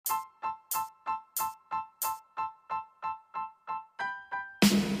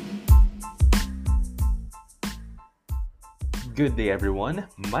Good day, everyone.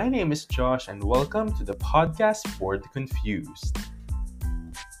 My name is Josh, and welcome to the podcast for the confused.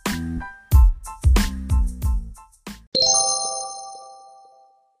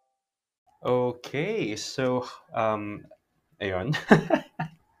 Okay, so, ayun.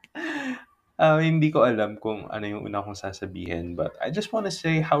 Hindi ko alam kung ano yung una kong sasabihin, but I just want to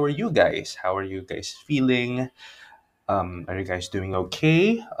say, how are you guys? How are you guys feeling? Are you guys doing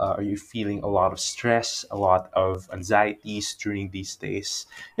okay? Are you feeling a lot of stress, a lot of anxieties during these days?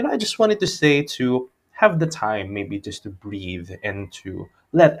 I just wanted to say to have the time, maybe just to breathe and to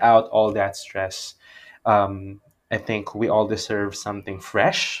let out all that stress. Um, I think we all deserve something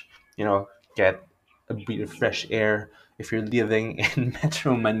fresh. Get a breath of fresh air. If you're living in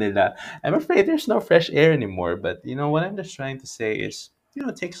Metro Manila, I'm afraid there's no fresh air anymore. But what I'm just trying to say is,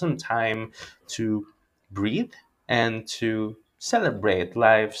 take some time to breathe and to celebrate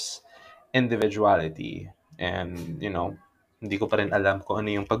life's individuality. And, hindi ko pa rin alam kung ano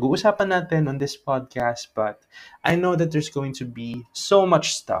yung pag-uusapan natin on this podcast, but I know that there's going to be so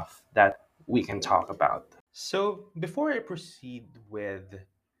much stuff that we can talk about. So, before I proceed with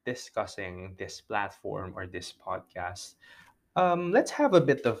discussing this platform or this podcast, let's have a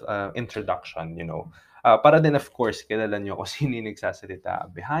bit of introduction, para din, of course, kilala nyo kung sino yung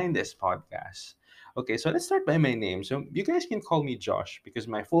nagsasalita behind this podcast. Okay, so let's start by my name. So you guys can call me Josh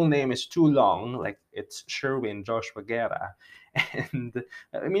because my full name is too long, like it's Sherwin Joshua Guerra. And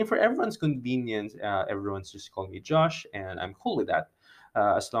I mean, for everyone's convenience, everyone's just call me Josh, and I'm cool with that.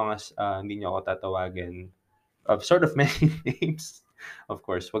 As long as hindi nyo ako tatawagin of sort of many names. Of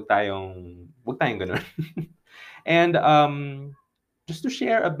course, wag tayong ganun. And just to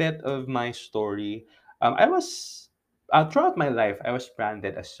share a bit of my story, I was throughout my life I was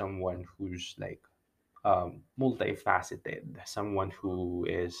branded as someone who's like multifaceted, someone who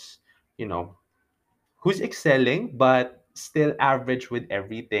is you know who's excelling but still average with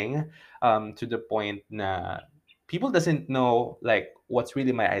everything, to the point na people doesn't know like what's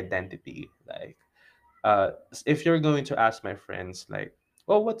really my identity. Like, if you're going to ask my friends like,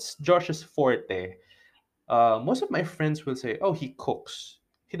 oh, what's Josh's forte, most of my friends will say, "Oh, he cooks.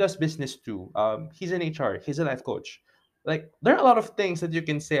 He does business too. He's an HR. He's a life coach." Like there are a lot of things that you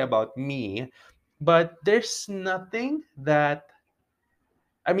can say about me, but there's nothing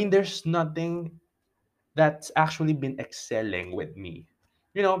that's actually been excelling with me.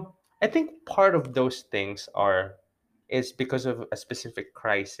 I think part of those things is because of a specific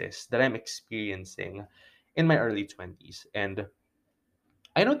crisis that I'm experiencing in my early 20s. And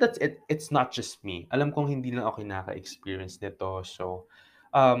I know that it's not just me. Alam kong hindi lang ako yung experience nito. So,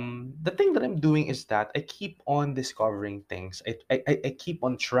 the thing that I'm doing is that I keep on discovering things. I keep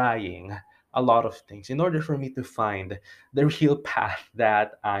on trying a lot of things in order for me to find the real path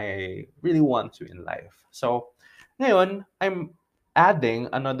that I really want to in life. So, ngayon, I'm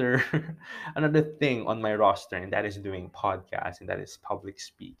adding another another thing on my roster, and that is doing podcasts, and that is public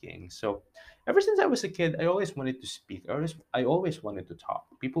speaking. So, ever since I was a kid, I always wanted to speak. I always wanted to talk.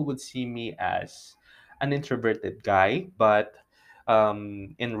 People would see me as an introverted guy, but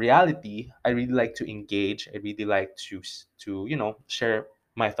in reality, I really like to engage. I really like to share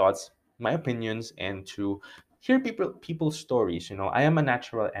my thoughts, my opinions, and to hear people's stories. I am a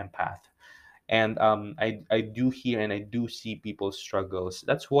natural empath, and I do hear and I do see people's struggles.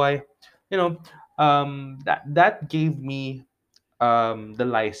 That's why, that gave me the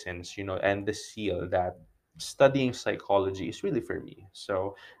license, and the seal that studying psychology is really for me.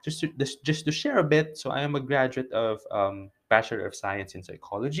 So just to share a bit, so I am a graduate of Bachelor of Science in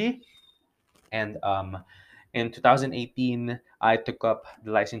Psychology, and in 2018 I took up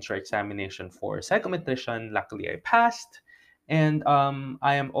the licensure examination for psychometrician. Luckily, I passed, and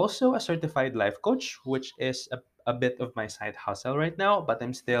I am also a certified life coach, which is a bit of my side hustle right now, but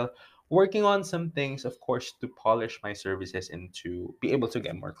I'm still working on some things, of course, to polish my services and to be able to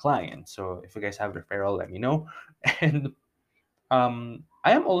get more clients. So if you guys have referral, let me know. And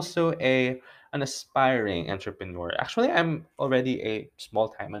I am also a an aspiring entrepreneur. Actually, I'm already a small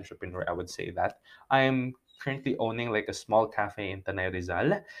time entrepreneur. I would say that I am currently owning like a small cafe in Tanay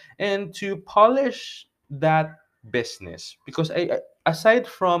Rizal, and to polish that business, because aside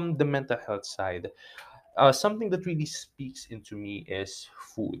from the mental health side, something that really speaks into me is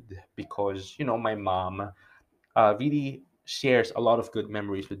food, because my mom really shares a lot of good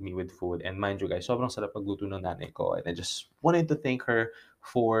memories with me with food. And mind you guys, sobrang sarap magluto ng nanay ko. And I just wanted to thank her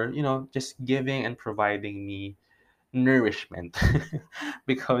for, just giving and providing me nourishment.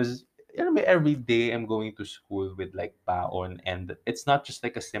 Because, every day I'm going to school with like baon, and it's not just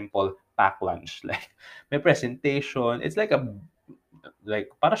like a simple pack lunch. Like, may presentation. It's like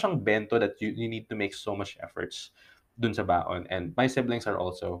para siyang bento that you need to make so much efforts dun sa baon. And my siblings are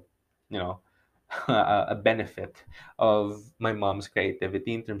also, you know, a benefit of my mom's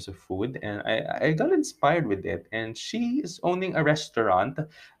creativity in terms of food. And I got inspired with it. And she is owning a restaurant.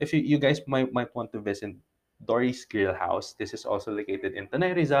 If you guys might want to visit Dory's Grill House, this is also located in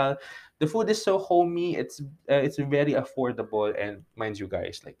Tanay Rizal. The food is so homey. It's very affordable, and mind you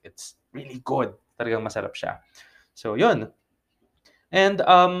guys, like it's really good. Talagang masarap siya. So yun, and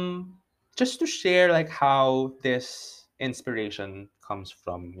just to share like how this inspiration comes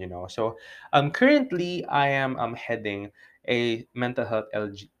from, So currently I am heading a mental health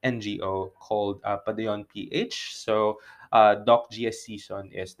NGO called Padayon PH. So Doc GS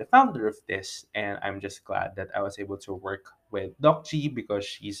Season is the founder of this, and I'm just glad that I was able to work with Doc G because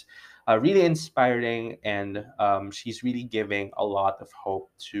she's really inspiring, and she's really giving a lot of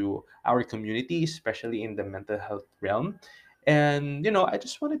hope to our community, especially in the mental health realm. And I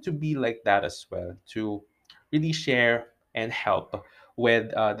just wanted to be like that as well, to really share and help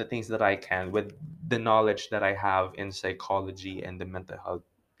with the things that I can, with the knowledge that I have in psychology and the mental health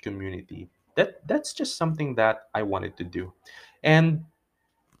community. That's just something that I wanted to do. And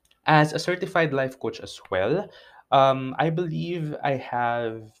as a certified life coach as well, I believe I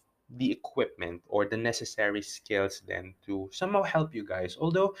have the equipment or the necessary skills then to somehow help you guys.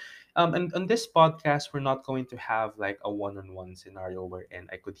 Although, on this podcast, we're not going to have like a one-on-one scenario wherein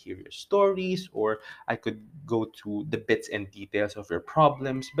I could hear your stories or I could go to the bits and details of your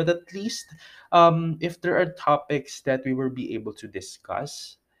problems. But at least, if there are topics that we will be able to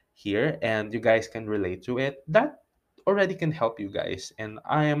discuss here and you guys can relate to it, that already can help you guys. And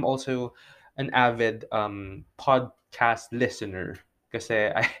I am also an avid podcast listener because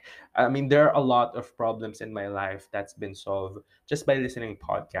I mean there are a lot of problems in my life that's been solved just by listening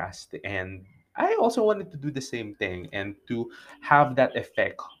podcast. And I also wanted to do the same thing and to have that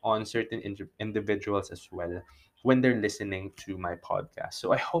effect on certain individuals as well when they're listening to my podcast.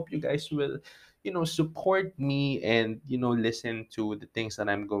 So I hope you guys will support me and listen to the things that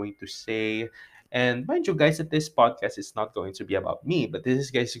I'm going to say. And mind you, guys, that this podcast is not going to be about me, but this is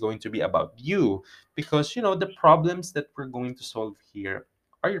guys going to be about you, because the problems that we're going to solve here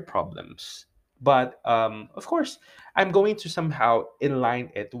are your problems. But of course, I'm going to somehow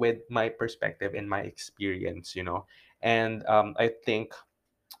align it with my perspective and my experience, and I think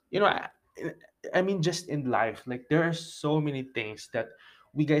you know I, I mean, just in life, like there are so many things that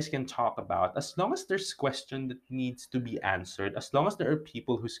we guys can talk about. As long as there's question that needs to be answered, as long as there are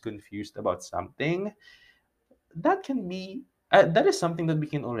people who's confused about something, that can be that is something that we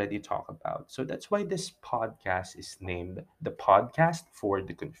can already talk about. So that's why this podcast is named the podcast for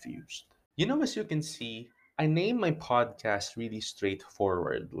the confused. As you can see, I name my podcast really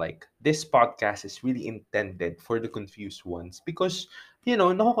straightforward. Like, this podcast is really intended for the confused ones because,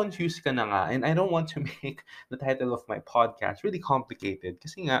 nako-confuse ka na nga, and I don't want to make the title of my podcast really complicated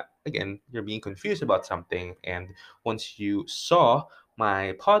kasi nga, again, you're being confused about something, and once you saw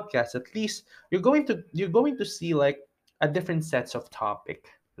my podcast, at least you're going to see like a different sets of topic,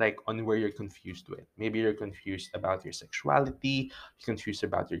 like on where you're confused with. Maybe you're confused about your sexuality, you're confused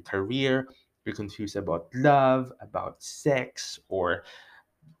about your career, you're confused about love, about sex, or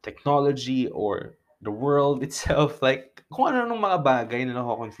technology, or the world itself. Like, kung ano mga bagay na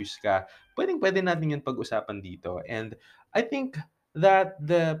nako-confuse ka, pwedeng-pwede natin yan pag-usapan dito. And I think that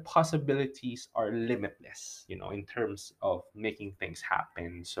the possibilities are limitless, in terms of making things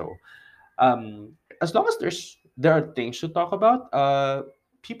happen. So, as long as there are things to talk about,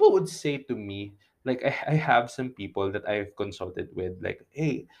 people would say to me, like I have some people that I've consulted with, like,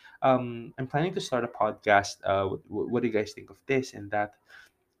 hey, I'm planning to start a podcast. What do you guys think of this and that?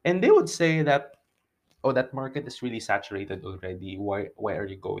 And they would say that, oh, that market is really saturated already. Why are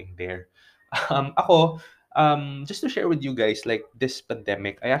you going there? Ako, just to share with you guys, like this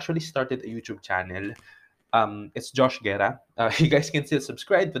pandemic, I actually started a YouTube channel. It's Josh Guerra. You guys can still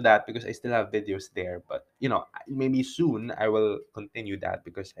subscribe to that because I still have videos there. But maybe soon I will continue that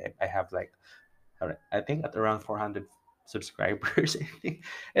because I have like, I think at around 400 subscribers. I think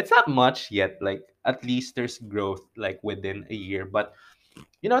it's not much yet. Like, at least there's growth like within a year. But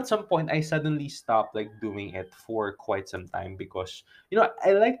at some point I suddenly stopped like doing it for quite some time because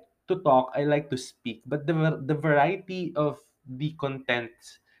I like to talk, I like to speak, but the variety of the content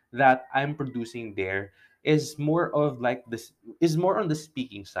that I'm producing there is more of like this, is more on the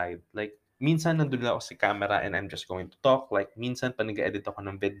speaking side. Like, minsan nandun lang ako sa camera and I'm just going to talk. Like, minsan pa nag-edit ako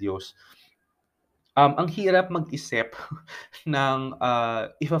ng videos, ang hirap mag-isip ng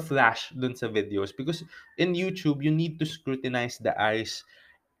ifa-flash dun sa videos because in YouTube you need to scrutinize the eyes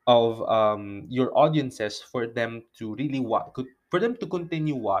of your audiences for them to really for them to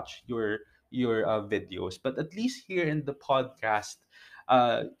continue watch your videos. But at least here in the podcast,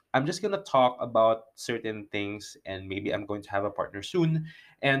 uh, I'm just gonna talk about certain things, and maybe I'm going to have a partner soon.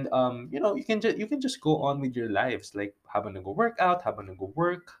 And you can just go on with your lives, like habang nag work out, habang nag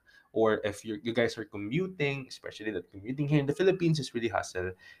work, or if you guys are commuting, especially that commuting here in the Philippines is really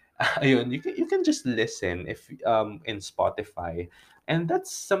hustle. Ayun, you can just listen if in Spotify. And that's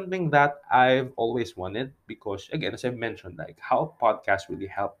something that I've always wanted because again, as I've mentioned, like how podcasts really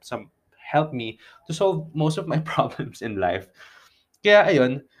help me to solve most of my problems in life. Kaya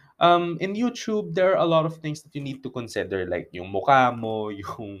ayun, in YouTube there are a lot of things that you need to consider, like yung mukha mo,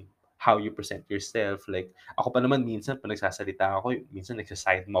 yung how you present yourself. Like ako pa naman minsan pag nagsasalita ako, minsan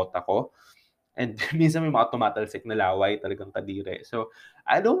nagsa-side mouth ako. And minsan may mga tumatalsik na laway, talagang kadiri. So,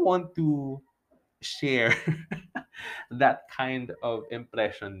 I don't want to share that kind of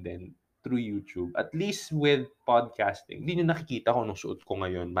impression din through YouTube. At least with podcasting, hindi nyo nakikita kung anong suot ko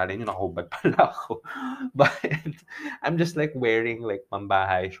ngayon. Malay nyo, nakahubad pala ako. But I'm just like wearing like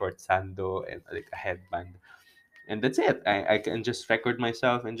pambahay, short sando, and like a headband. And that's it. I can just record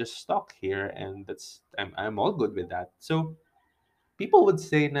myself and just talk here, and I'm all good with that. So people would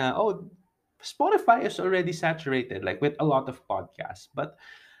say na, oh, Spotify is already saturated, like with a lot of podcasts. But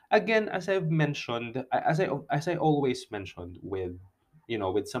again, as I've mentioned, as I always mentioned with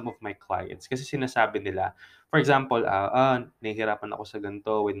with some of my clients, kasi sinasabi nila, for example, nahihirapan ako sa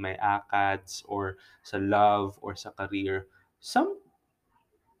ganito with my ACADS or sa love or sa career. Some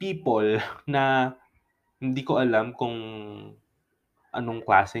people na hindi ko alam kung anong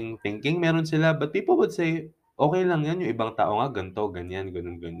klaseng thinking meron sila, but people would say, okay lang yan, yung ibang tao nga ganito, ganyan,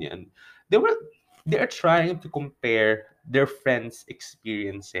 ganun, ganyan. They were, they are trying to compare their friends'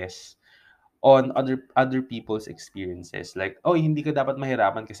 experiences on other people's experiences. Like, oh, hindi ka dapat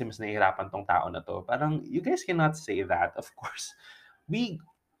mahirapan kasi mas nahihirapan tong tao na to. Parang, you guys cannot say that. Of course, we,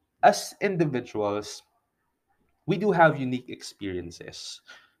 as individuals, we do have unique experiences.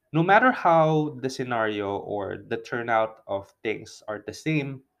 No matter how the scenario or the turnout of things are the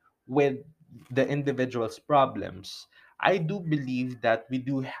same with the individual's problems, I do believe that we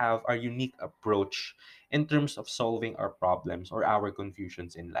do have our unique approach in terms of solving our problems or our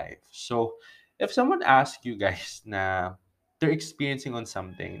confusions in life. So, if someone asks you guys na they're experiencing on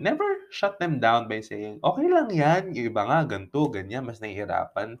something, never shut them down by saying, okay lang yan, yung iba nga, ganito, ganyan, mas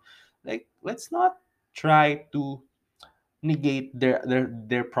nahihirapan. Like, let's not try to negate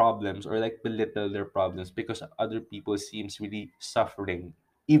their problems or like belittle their problems because other people seems really suffering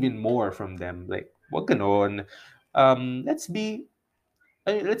even more from them. Like, wag ganon. Let's be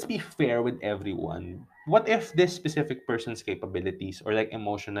fair with everyone. What if this specific person's capabilities or like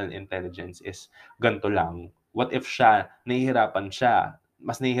emotional intelligence is ganto lang? What if mas nahihirapan siya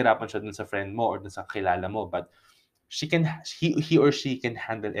dun sa friend mo or dun sa kilala mo, but he or she can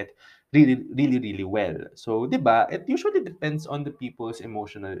handle it really well. So, 'di ba? It usually depends on the people's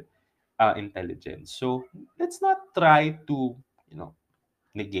emotional intelligence. So, let's not try to, you know,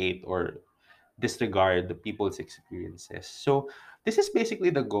 negate or disregard the people's experiences. So, this is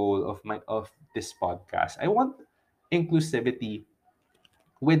basically the goal of this podcast. I want inclusivity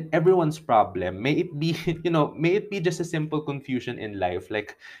with everyone's problem. May it be, may it be just a simple confusion in life,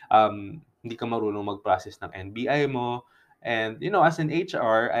 like hindi ka marunong mag-process ng NBI mo. And as an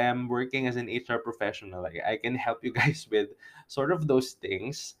HR, I am working as an HR professional. Like, I can help you guys with sort of those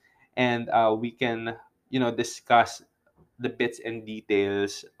things, and we can discuss the bits and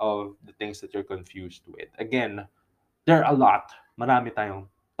details of the things that you're confused with. Again, there are a lot. Marami tayong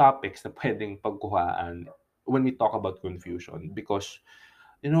topics na pwedeng pagkuhaan when we talk about confusion, because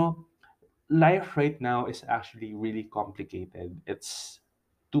you know life right now is actually really complicated. It's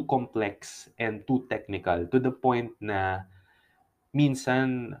too complex and too technical to the point na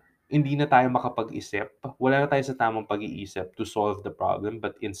minsan hindi na tayo makapag-isip. Wala na tayo sa tamang pag-iisip to solve the problem,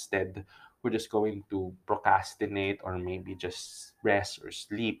 but instead we're just going to procrastinate or maybe just rest or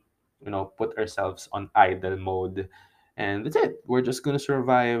sleep, put ourselves on idle mode. And that's it. We're just going to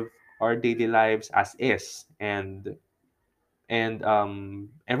survive our daily lives as is. And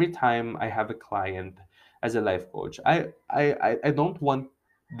every time I have a client as a life coach, I don't want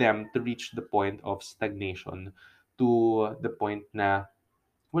them to reach the point of stagnation, to the point na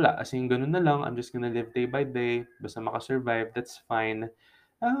wala, as in ganun na lang, I'm just gonna live day by day, basta makasurvive, that's fine.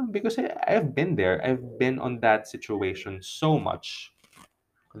 Because I've been there. I've been on that situation so much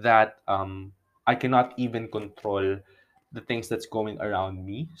that I cannot even control the things that's going around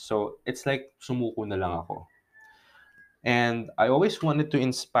me. So it's like sumuko na lang ako. And I always wanted to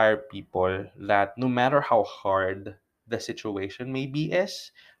inspire people that no matter how hard the situation maybe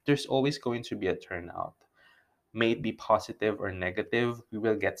is, there's always going to be a turnout. may it be positive or negative, we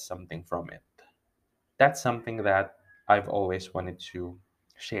will get something from it. That's something that I've always wanted to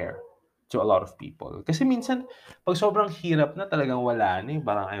share to a lot of people. Kasi minsan, pag sobrang hirap na talagang wala na,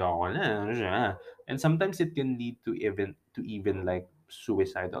 parang ayoko na, ano siya. And sometimes it can lead to even like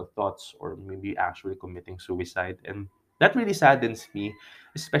suicidal thoughts or maybe actually committing suicide. And that really saddens me,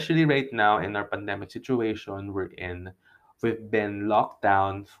 especially right now in our pandemic situation we're in. We've been locked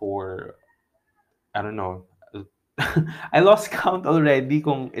down for I don't know. I lost count already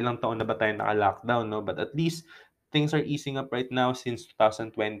kung ilang taon na ba tayo naka-lockdown, no? But at least things are easing up right now since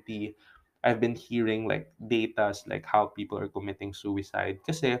 2020. I've been hearing like datas like how people are committing suicide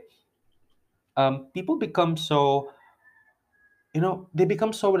kasi people become so, they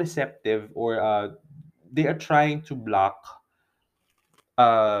become so receptive or they are trying to block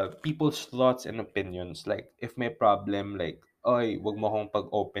people's thoughts and opinions. Like, if may problem, like, oy, wag mo akong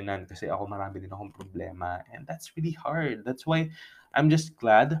pag-openan kasi ako marami din akong problema. And that's really hard. That's why I'm just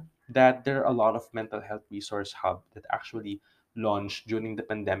glad that there are a lot of mental health resource hub that actually launched during the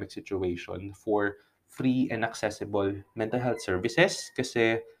pandemic situation for free and accessible mental health services.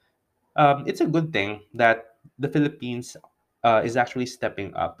 Kasi it's a good thing that the Philippines is actually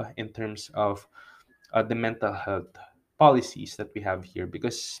stepping up in terms of the mental health policies that we have here,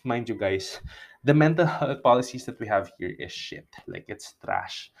 because mind you guys, the mental health policies that we have here is shit, like it's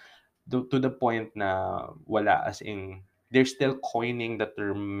trash, to the point na wala, as in they're still coining the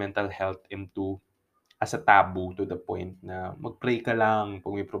term mental health into as a taboo, to the point na mag-pray ka lang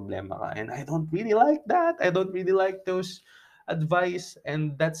kung may problema ka. And I don't really like that. I don't really like those advice.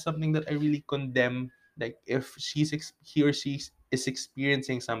 And that's something that I really condemn. Like, if he or she is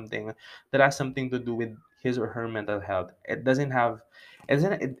experiencing something that has something to do with his or her mental health, it doesn't have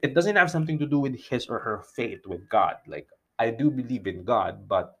something to do with his or her faith with God. Like, I do believe in God,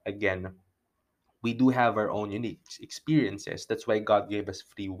 but again, we do have our own unique experiences. That's why God gave us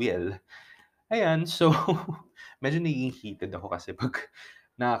free will. Ayan, so medyo nagiging heated ako kasi pag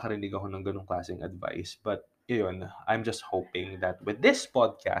nakakarinig ako ng ganong klaseng advice. But yun, I'm just hoping that with this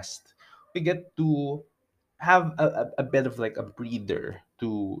podcast, we get to have a bit of like a breather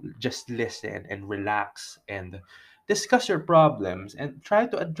to just listen and relax and discuss your problems and try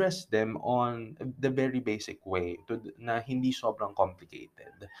to address them on the very basic way, na hindi sobrang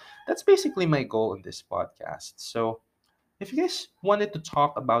complicated. That's basically my goal in this podcast. So if you guys wanted to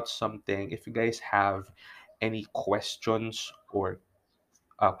talk about something, if you guys have any questions or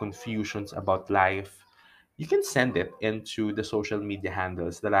confusions about life, you can send it into the social media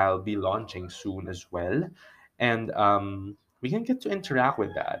handles that I'll be launching soon as well. And we can get to interact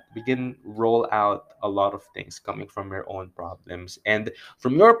with that. We can roll out a lot of things coming from your own problems. And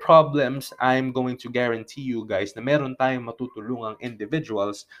from your problems, I'm going to guarantee you guys na meron tayong matutulungang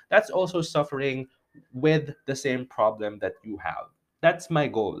individuals that's also suffering with the same problem that you have. That's my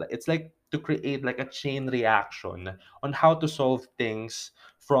goal. It's like to create like a chain reaction on how to solve things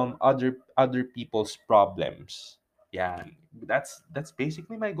from other people's problems. Yan. That's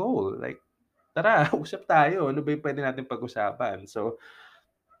basically my goal. Like, tara, usap tayo. Ano ba yung pwede natin pag-usapan? So,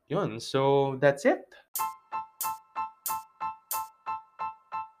 yun. So, that's it.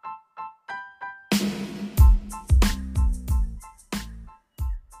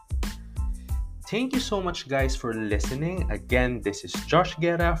 Thank you so much, guys, for listening. Again, this is Josh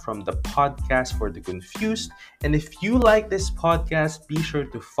Guerra from the podcast for the confused. And if you like this podcast, be sure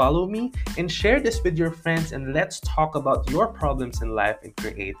to follow me and share this with your friends. And let's talk about your problems in life and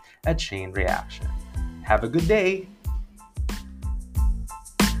create a chain reaction. Have a good day.